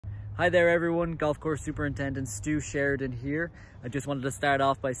Hi there everyone, Golf Course Superintendent Stu Sheridan here. I just wanted to start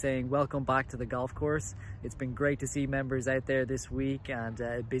off by saying welcome back to the golf course. It's been great to see members out there this week and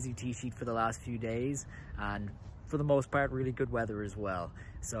a busy tee sheet for the last few days, and for the most part really good weather as well.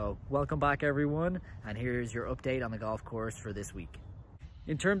 So welcome back everyone, and here's your update on the golf course for this week.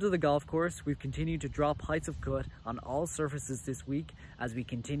 In terms of the golf course, we've continued to drop heights of cut on all surfaces this week as we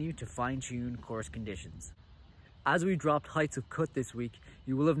continue to fine-tune course conditions. As we dropped heights of cut this week,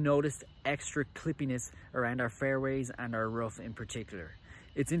 you will have noticed extra clippiness around our fairways and our rough in particular.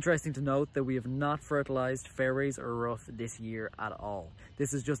 It's interesting to note that we have not fertilized fairways or rough this year at all.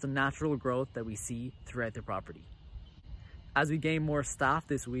 This is just a natural growth that we see throughout the property. As we gain more staff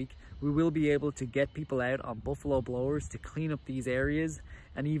this week, we will be able to get people out on buffalo blowers to clean up these areas,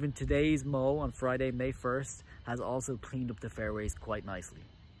 and even today's mow on Friday, May 1st has also cleaned up the fairways quite nicely.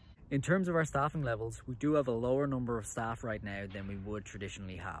 In terms of our staffing levels, we do have a lower number of staff right now than we would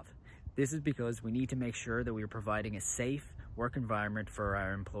traditionally have. This is because we need to make sure that we are providing a safe work environment for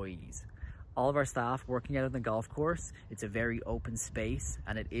our employees. All of our staff working out on the golf course, it's a very open space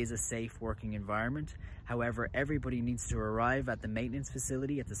and it is a safe working environment. However, everybody needs to arrive at the maintenance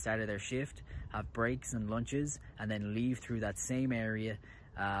facility at the start of their shift, have breaks and lunches, and then leave through that same area.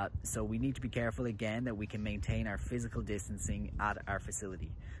 So we need to be careful again that we can maintain our physical distancing at our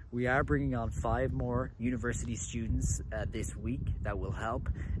facility. We are bringing on 5 more university students this week that will help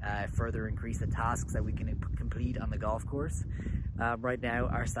further increase the tasks that we can complete on the golf course. Right now,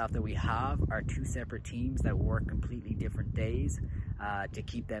 our staff that we have are 2 separate teams that work completely different days to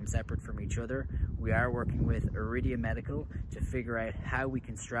keep them separate from each other. We are working with Iridia Medical to figure out how we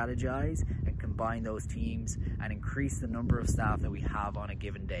can strategize and combine those teams and increase the number of staff that we have on a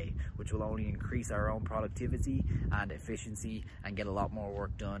given day, which will only increase our own productivity and efficiency and get a lot more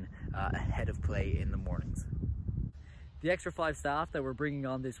work done ahead of play in the mornings. The extra 5 staff that we're bringing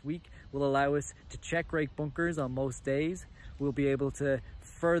on this week will allow us to check rake bunkers on most days. We'll be able to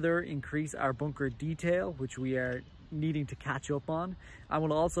further increase our bunker detail, which we are needing to catch up on, and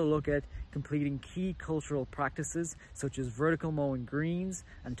we'll also look at completing key cultural practices such as vertical mowing greens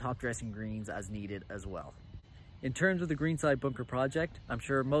and top dressing greens as needed as well. In terms of the greenside bunker project, I'm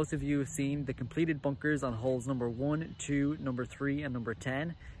sure most of you have seen the completed bunkers on holes number 1, 2, number 3 and number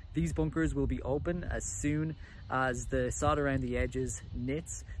 10. These bunkers will be open as soon as the sod around the edges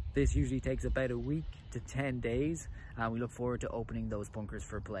knits. This usually takes about a week to 10 days, and we look forward to opening those bunkers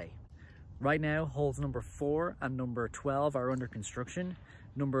for play. Right now, holes number 4 and number 12 are under construction.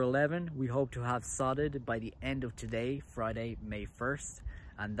 Number 11, we hope to have sodded by the end of today, Friday, May 1st.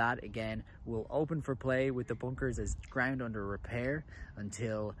 And that again will open for play with the bunkers as ground under repair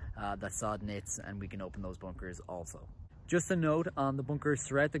until the sod knits and we can open those bunkers also. Just a note on the bunkers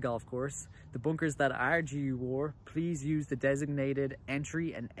throughout the golf course, the bunkers that are GUR, please use the designated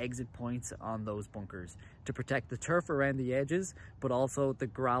entry and exit points on those bunkers to protect the turf around the edges, but also the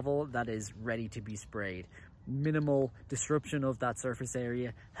gravel that is ready to be sprayed. Minimal disruption of that surface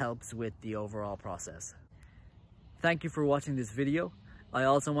area helps with the overall process. Thank you for watching this video. I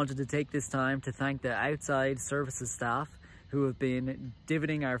also wanted to take this time to thank the outside services staff who have been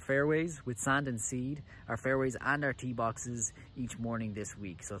divoting our fairways with sand and seed, our fairways and our tee boxes each morning this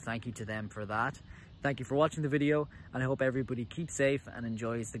week. So thank you to them for that. Thank you for watching the video, and I hope everybody keeps safe and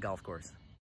enjoys the golf course.